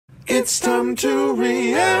It's time to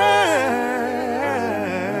react.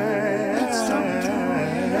 It's time to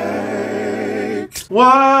react.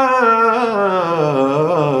 What's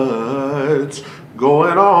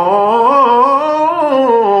going on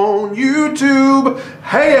YouTube?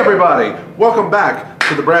 Hey everybody, welcome back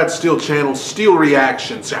to the Brad Steele channel. Steele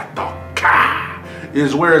Reactions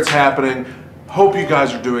is where it's happening. Hope you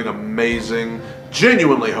guys are doing amazing.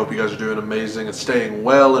 Genuinely hope you guys are doing amazing and staying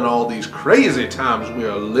well in all these crazy times we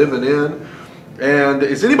are living in. And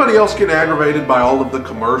is anybody else getting aggravated by all of the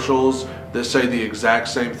commercials that say the exact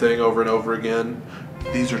same thing over and over again?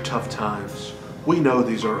 These are tough times. We know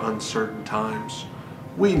these are uncertain times.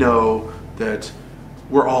 We know that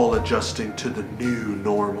we're all adjusting to the new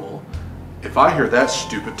normal. If I hear that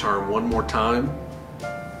stupid term one more time,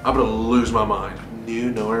 I'm gonna lose my mind.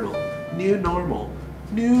 New normal, new normal,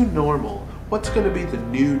 new normal. What's going to be the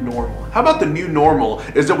new normal? How about the new normal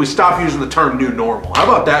is that we stop using the term new normal? How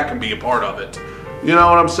about that can be a part of it? You know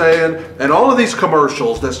what I'm saying? And all of these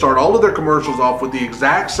commercials that start all of their commercials off with the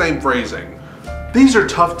exact same phrasing. These are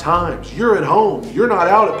tough times. You're at home. You're not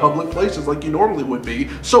out at public places like you normally would be.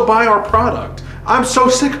 So buy our product. I'm so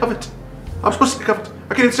sick of it. I'm so sick of it.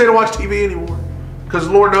 I can't even stay to watch TV anymore. Because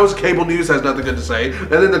Lord knows cable news has nothing good to say.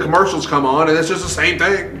 And then the commercials come on and it's just the same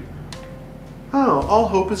thing. Oh, all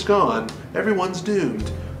hope is gone. Everyone's doomed.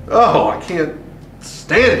 Oh, I can't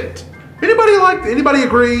stand it. Anybody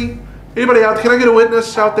agree? Anybody out? Can I get a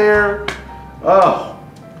witness out there? Oh.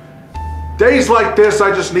 Days like this,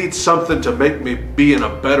 I just need something to make me be in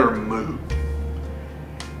a better mood.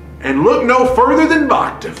 And look no further than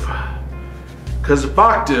Voctave. Because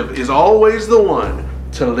Voctave is always the one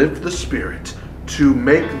to lift the spirit, to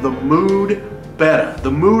make the mood better,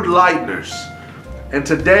 the mood lighteners. And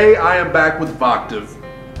today I am back with Voctave.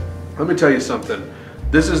 Let me tell you something.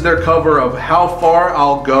 This is their cover of How Far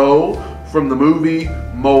I'll Go from the movie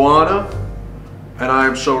Moana. And I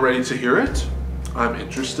am so ready to hear it. I'm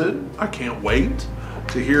interested. I can't wait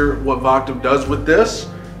to hear what Voctave does with this.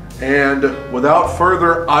 And without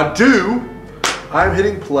further ado, I'm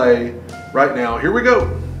hitting play right now. Here we go.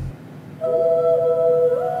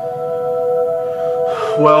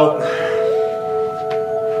 Well,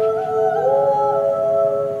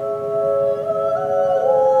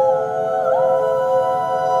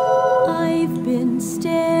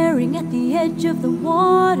 staring at the edge of the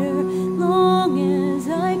water long as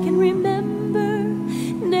I can remember,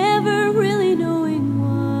 never really knowing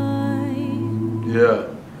why. Yeah.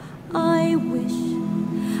 I wish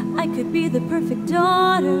I could be the perfect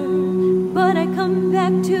daughter, but I come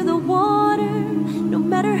back to the water no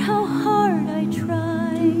matter how hard I try.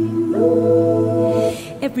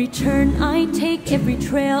 Every turn I take, every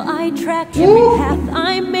trail I track, every path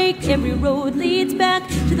I make, every road leads back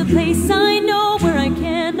to the place I know where I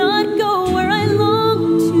cannot go, where I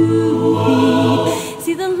long to be.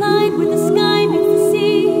 See the line where the sky meets the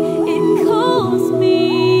sea, it calls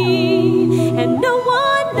me, and no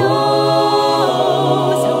one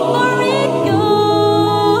knows how far it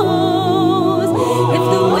goes. If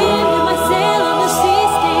the wind in my sail on the sea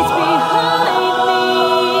stays behind me,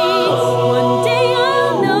 one day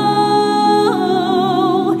I'll know.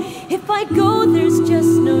 If I go, there's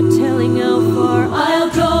just no telling how far I'll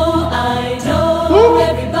go. I know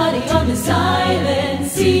everybody on this island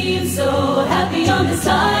seems so happy on this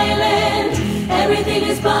island. Everything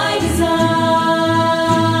is by design.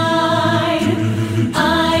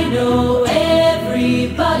 I know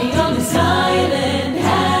everybody on this island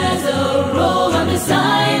has a role on this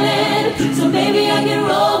island, so maybe I can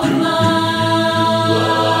roll with mine.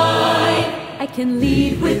 I can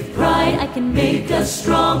lead with pride, I can make us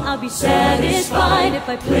strong. I'll be satisfied if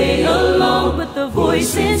I play along, but the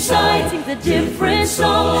voice inside sings a different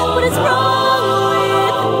song. What is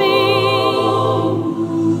wrong with me?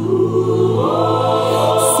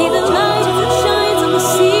 See the light as it shines on the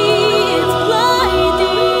sea, it's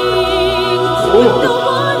blinding, but no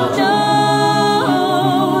one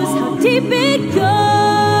knows how deep it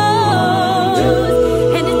goes.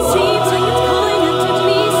 And it seems like it's calling out to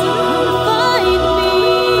me, so come find me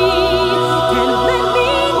and let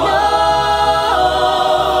me know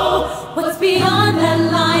what's beyond that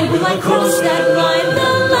line. Will I cross that line? The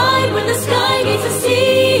line where the sky meets the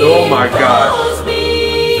sea. Oh my God. Follows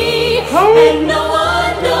me, and no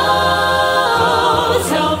one knows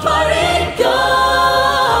how far it goes.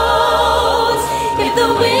 If the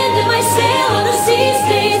wind in my sail on the sea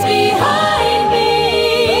stays behind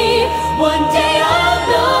me, one day I'll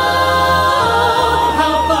know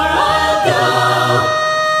how far I'll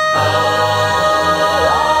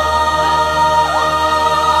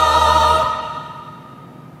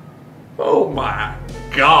Oh my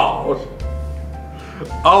God.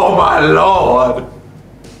 Oh Oh my Lord.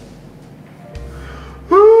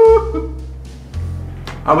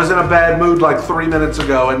 I was in a bad mood like 3 minutes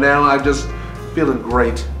ago, and now I'm just feeling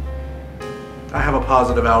great. I have a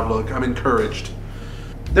positive outlook. I'm encouraged.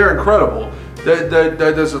 They're incredible.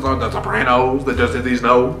 The sopranos, they just hit these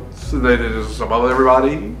notes, and they just above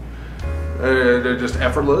everybody. They're just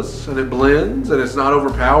effortless, and it blends, and it's not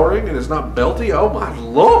overpowering, and it's not belty. Oh my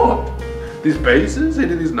Lord! These basses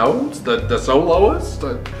hitting these notes, the soloists.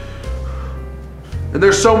 And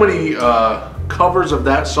there's so many covers of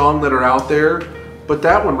that song that are out there, but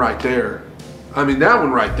that one right there, I mean, that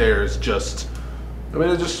one right there is just, I mean,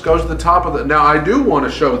 it just goes to the top of the. Now, I do want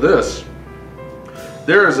to show this.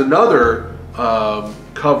 There is another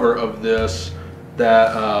cover of this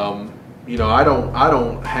that, you know, I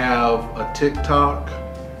don't have a TikTok.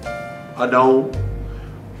 I don't,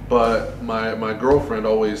 but my girlfriend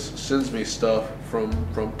always sends me stuff from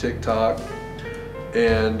TikTok,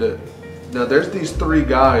 and now there's these 3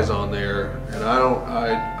 guys on there, and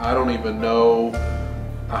I don't even know.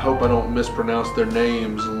 I hope I don't mispronounce their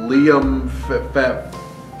names. Liam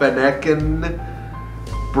Fennecken,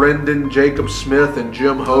 Brendan Jacob Smith, and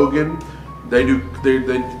Jim Hogan. They do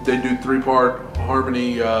 3-part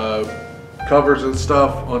harmony covers and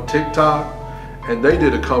stuff on TikTok, and they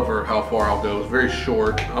did a cover. How Far I'll Go. It's very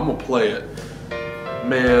short. I'm gonna play it.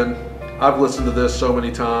 Man, I've listened to this so many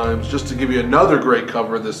times. Just to give you another great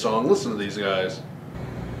cover of this song, listen to these guys.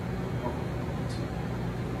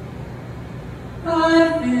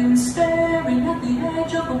 I've been staring at the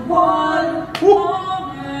edge of the wall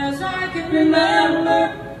long as I can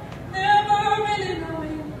remember, never really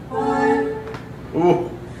knowing why. Ooh.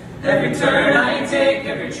 Every turn I take,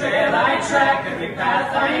 every trail I track, every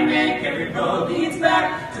path I make, every road leads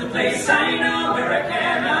back to the place I know where I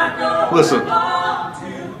cannot go. Listen. Long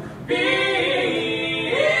to be.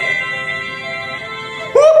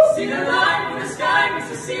 See the light when the sky meets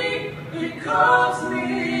the sea, it calls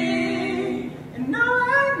me. And no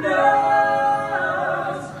one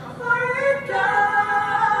knows how far it goes.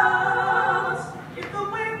 If the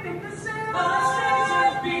wind in the sail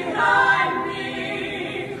stays behind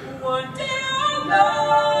me, one day I'll know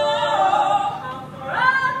how far I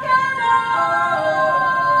can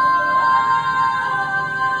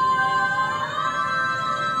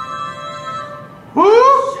go.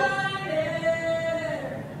 Woo!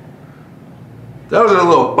 Shining. That was a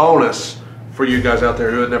little bonus for you guys out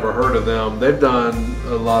there who had never heard of them. They've done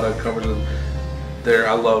a lot of covers of there.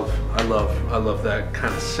 I love that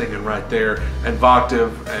kind of singing right there. And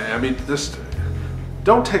Voctave, I mean, just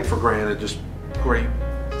don't take for granted just great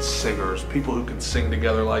singers, people who can sing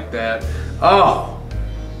together like that. Oh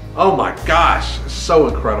my gosh, so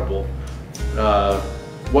incredible.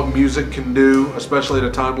 What music can do, especially at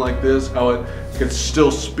a time like this, how it can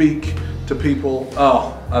still speak to people.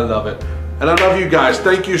 Oh, I love it. And I love you guys.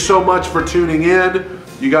 Thank you so much for tuning in.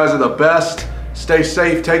 You guys are the best. Stay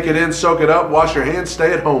safe, take it in, soak it up, wash your hands,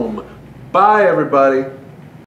 stay at home. Bye, everybody.